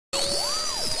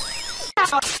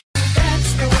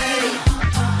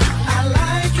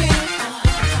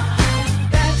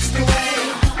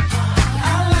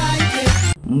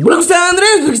Bueno, ¿cómo están, Andrés?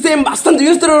 Espero que estén bastante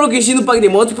bien. Esto es lo que hice un pack de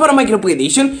mods para Minecraft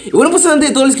Edition. Y bueno, pues antes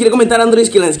de todo les quería comentar, Andrés,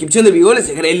 que en la descripción del video les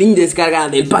dejaré el link de descarga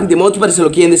del pack de mods para si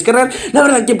lo quieren descargar. La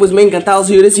verdad que pues me ha encantado,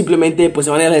 señores. Simplemente pues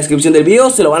se van a ir a la descripción del video,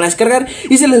 se lo van a descargar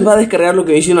y se les va a descargar lo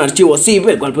que hice un archivo zip,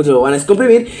 el cual pues lo van a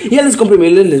descomprimir. Y al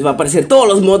descomprimirles les va a aparecer todos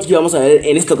los mods que vamos a ver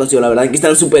en esta ocasión. La verdad que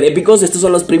están súper épicos. Estos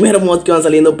son los primeros mods que van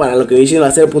saliendo para lo que hice en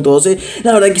la 0.12.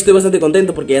 La verdad que estoy bastante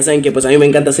contento porque ya saben que pues a mí me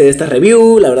encanta hacer esta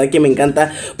review. La verdad que me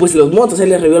encanta pues los mods,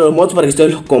 hacerles review a los mods para que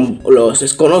ustedes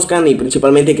los conozcan y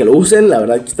principalmente que lo usen. La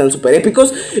verdad que están súper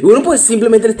épicos. Y bueno, pues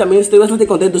simplemente también estoy bastante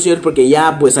contento, señores, porque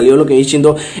ya pues salió lo que viene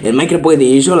siendo el Minecraft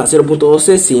Edition, la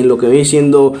 0.12, sin lo que viene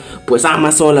siendo pues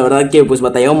Amazon. La verdad que pues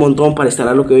batallaba un montón para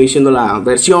instalar lo que viene siendo la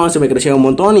versión, se me crecía un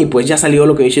montón y pues ya salió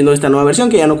lo que viene siendo esta nueva versión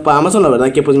que ya no ocupa Amazon. La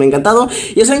verdad que pues me ha encantado.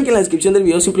 Ya saben que en la descripción del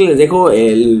video siempre les dejo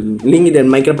el link del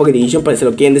Minecraft Edition para si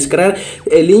lo quieren descargar.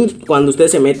 El link, cuando ustedes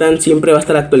se metan, siempre va a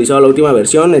estar actualizado a la última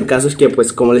versión. El caso es que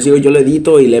pues como les digo, yo lo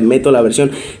edito y le meto la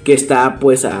versión que está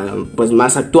pues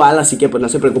más actual, así que pues no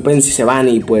se preocupen si se van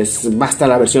y pues va a estar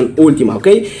la versión última, ¿ok?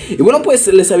 Y bueno, pues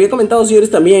les había comentado,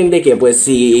 señores, también de que pues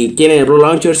si quieren el Root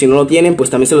Launcher, si no lo tienen, pues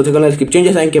también se los dejo en la descripción.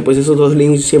 Ya saben que pues esos dos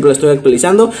links siempre los estoy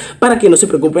actualizando para que no se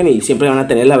preocupen y siempre van a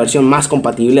tener la versión más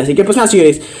compatible. Así que pues nada,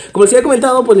 señores, como les había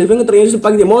comentado, pues les vengo trayendo este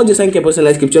pack de mods. Ya saben que pues en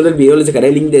la descripción del video les dejaré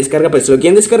el link de descarga para si lo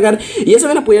quieren descargar. Y ya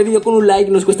saben, apoyar el video con un like,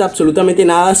 no les cuesta absolutamente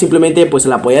nada. Simplemente pues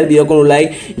al apoyar el video con un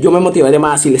like, yo me motivaré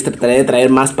más y les trataré de traer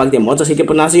más pack de mods. Así que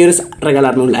pues nada, señores,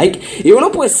 regalarme un like. Y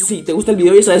bueno, pues si te gusta el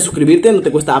video, ya sabes, suscribirte, no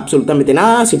te cuesta absolutamente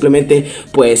nada. Simplemente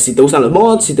pues si te gustan los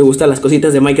mods, si te gustan las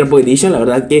cositas de Minecraft Edition, la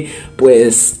verdad que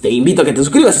pues te invito a que te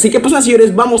suscribas. Así que pues nada,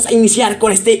 señores, vamos a iniciar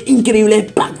con este increíble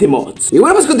pack de mods. Y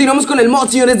bueno, pues continuamos con el mod,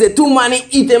 señores, de Too Many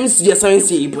Items. Ya saben,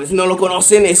 si pues no lo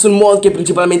conocen, es un mod que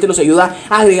principalmente nos ayuda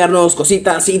a agregarnos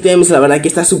cositas, ítems. La verdad que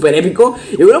está súper épico.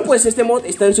 Y bueno, pues este mod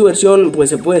está en su versión, pues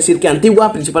se puede decir que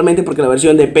antigua, principalmente porque la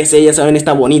versión de PC, ya saben,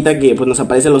 está bonita, que pues nos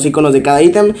aparecen los iconos de cada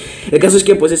ítem. El caso es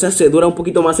que pues esa se dura un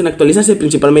poquito más en actualizarse,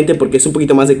 principalmente porque es un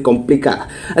poquito más complicada.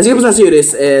 Así que pues así,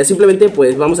 señores, simplemente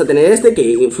pues vamos a tener este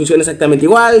que funciona exactamente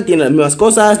igual, tiene las mismas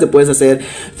cosas, te puedes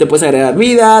agregar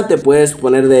vida, te puedes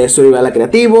poner de survival a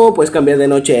creativo, puedes cambiar de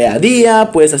noche a día,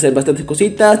 puedes hacer bastantes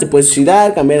cositas, te puedes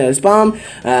suicidar, cambiar el spam,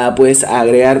 puedes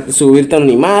subirte a un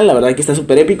animal. La verdad que está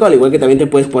súper épico, al igual que también te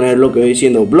puedes poner lo que voy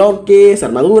diciendo, bloques,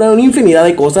 armadura, una infinidad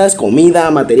de cosas, comida,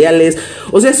 materiales,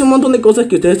 o sea, es un montón de cosas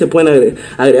que ustedes te pueden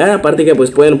agregar. Aparte que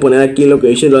pues pueden poner aquí lo que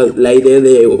dice la idea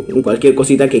de cualquier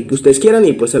cosita que ustedes quieran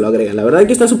y pues se lo agregan. La verdad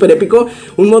que está súper épico,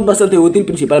 un mod bastante útil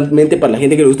principalmente para la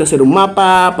gente que le gusta hacer un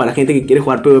mapa, para la gente que quiere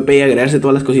jugar PvP y agregarse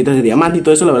todas las cositas de diamante y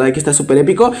todo eso. La verdad que está súper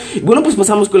épico. Y bueno, pues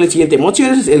pasamos con el siguiente mod,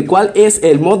 señores, el cual es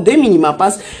el mod de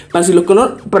minimapas. Para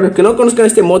los que no conozcan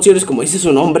este mod, señores, como dice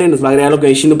su nombre, nos va a agregar lo que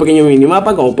dice un pequeño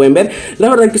minimapa, como pueden ver. La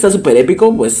verdad que está súper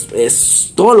épico, pues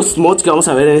es todos los mods que vamos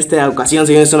a ver en esta ocasión,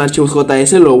 señores, son archivos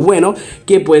JS. Lo bueno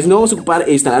que pues no vamos a ocupar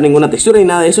e instalar ninguna textura ni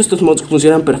nada de eso. Estos mods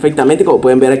funcionan perfectamente. Como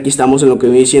pueden ver, aquí estamos en lo que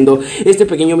viene siendo este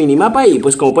pequeño minimapa y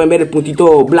pues como pueden ver, el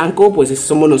puntito blanco pues ese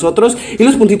somos nosotros y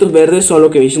los puntitos verdes son lo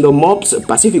que viene siendo mobs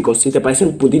pacíficos. Si te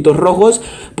parecen puntitos rojos,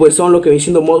 pues son lo que viene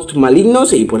siendo mobs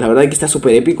malignos. Y pues la verdad que está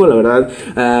súper épico, la verdad,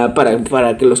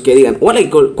 para que los que digan,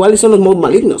 ¿cuáles son los mobs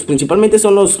malignos? Principalmente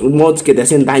son los mods que te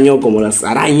hacen daño, como las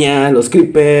arañas, los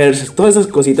creepers, todas esas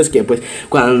cositas que pues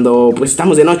cuando pues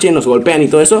estamos de noche nos golpean y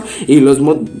todo eso. Y los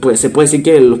mobs, pues se puede decir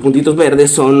que los puntitos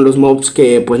verdes son los mobs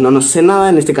que pues no nos hacen nada.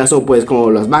 En este caso pues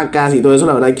como las vacas y todo eso.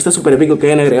 La verdad que está súper épico que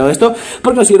hayan agregado esto,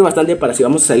 porque nos sirve bastante para si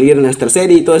vamos a salir en nuestra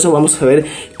serie y todo eso, vamos a saber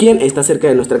quién está cerca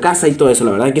de nuestra casa y todo eso.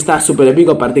 La verdad que está súper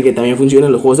épico, aparte que también funciona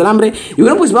en los juegos del hambre. Y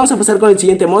bueno, pues vamos a pasar con el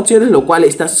siguiente mod, señores, lo cual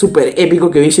está súper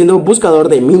épico, que viene siendo buscador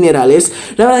de minerales.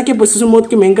 La verdad que pues es un mod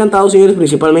que me ha encantado, señores,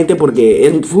 principalmente porque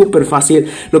es súper fácil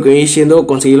lo que viene siendo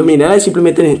conseguir los minerales.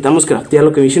 Simplemente necesitamos craftear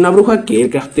lo que dice una bruja, que el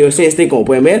crafteo es este, como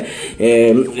pueden ver.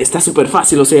 Está súper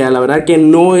fácil, o sea, la verdad que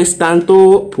no es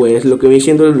tanto pues lo que viene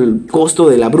siendo el costo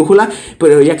de la brújula,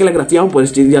 pero ya que la crafteamos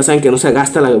pues ya saben que no se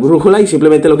gasta la brújula y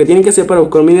simplemente lo que tienen que hacer para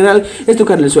buscar un mineral es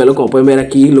tocar el suelo. Como pueden ver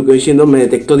aquí, lo que viene siendo me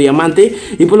detectó diamante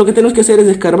y pues lo que tenemos que hacer es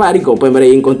escarbar y como pueden ver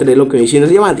ahí encontré lo que viene siendo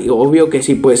diamante. Y obvio que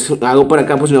si pues hago por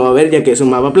acá pues no va a ver, ya que es un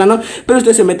mapa plano, pero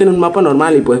ustedes se meten en un mapa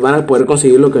normal y pues van a poder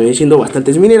conseguir lo que viene siendo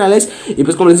bastantes minerales. minerales. Y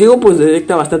pues como les digo, pues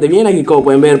detecta bastante bien. Aquí como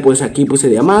pueden ver, pues aquí puse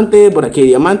diamante, por aquí hay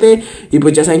diamante. Y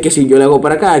pues ya saben que si yo le hago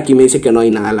para acá, aquí me dice que no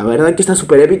hay nada. La verdad que está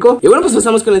súper épico. Y bueno, pues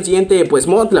pasamos con el siguiente pues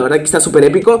mod, la verdad que está súper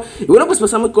épico. Y bueno, pues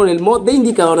pasamos con el mod de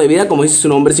indicador de vida. Como dice su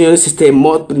nombre, señores, este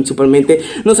mod principalmente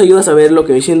nos ayuda a saber lo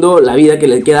que viene siendo la vida que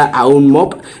le queda a un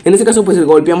mob. En este caso pues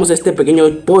golpeamos a este pequeño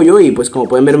pollo y pues como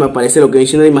pueden ver me aparece lo que viene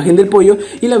siendo la imagen del pollo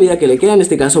y la vida que le queda. En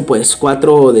este caso pues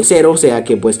 4 de 0, o sea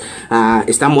que pues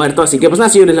está muerto. Así que pues nada,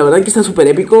 señores, la verdad que está súper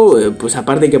épico. Pues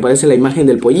aparte que aparece la imagen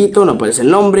del pollito, no aparece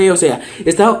el nombre, o sea,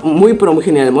 está muy pero muy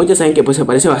genial el mod. Ya saben que pues se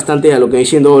parece bastante a lo que viene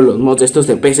siendo los mods estos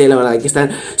de PC, la verdad que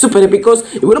están súper épicos.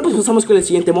 Y bueno, pues pasamos con el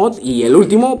siguiente mod y el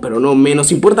último, pero no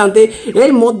menos importante,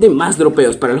 el mod de más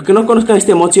dropeos. Para los que no conozcan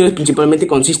este mod, señores, principalmente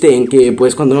consiste en que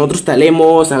pues cuando nosotros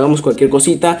talemos, hagamos cualquier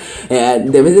cosita,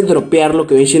 debes de dropear lo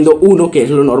que viene siendo 1, que es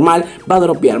lo normal, va a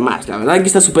dropear más. La verdad que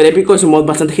está súper épico, es un mod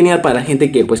bastante genial para la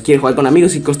gente que pues quiere jugar con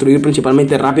amigos y construir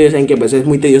principalmente rápido. Saben que pues es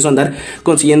muy tedioso andar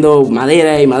consiguiendo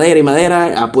madera y madera y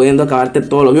madera, pudiendo acabarte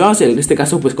todos los biomas. En este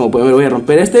caso pues como pueden ver voy a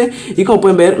romper este y como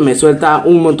pueden ver me suelta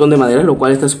un montón de madera, lo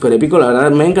cual está súper épico. La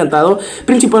verdad me ha encantado,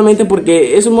 principalmente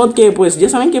porque es un mod que pues ya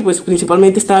saben que pues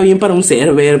principalmente está bien para un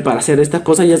server, para hacer estas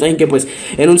cosas. Ya saben que pues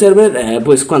en un server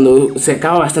pues cuando se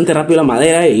acaba bastante rápido la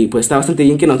madera y pues está bastante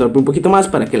bien que nos dropee un poquito más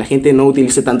para que la gente no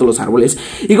utilice tanto los árboles.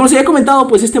 Y como se había comentado,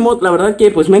 pues este mod la verdad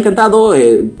que pues me ha encantado.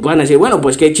 Van a decir, bueno,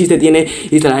 pues qué chiste tiene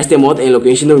instalar este mod en lo que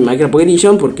viene siendo mi Minecraft Pocket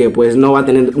Edition, porque pues no va a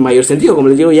tener mayor sentido. Como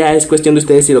les digo, ya es cuestión de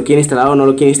ustedes si lo quieren instalar o no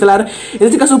lo quieren instalar. En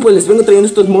este caso pues les vengo trayendo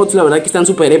estos mods, la verdad que están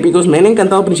súper épicos. Me han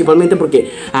encantado principalmente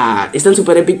porque están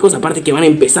súper épicos, aparte que van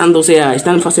empezando, o sea,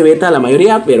 están en fase beta la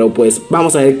mayoría, pero pues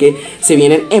vamos a ver que se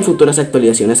vienen en futuras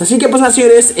actualizaciones. Así que pues nada,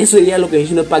 señores, eso sería lo que viene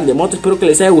siendo el pack de mods. Espero que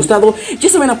les haya gustado. Ya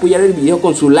saben apoyar el video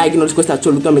con su like, no les cuesta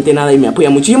absolutamente nada y me apoya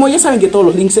muchísimo. Ya saben que todos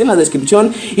los links en la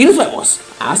descripción y nos vemos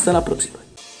hasta la próxima.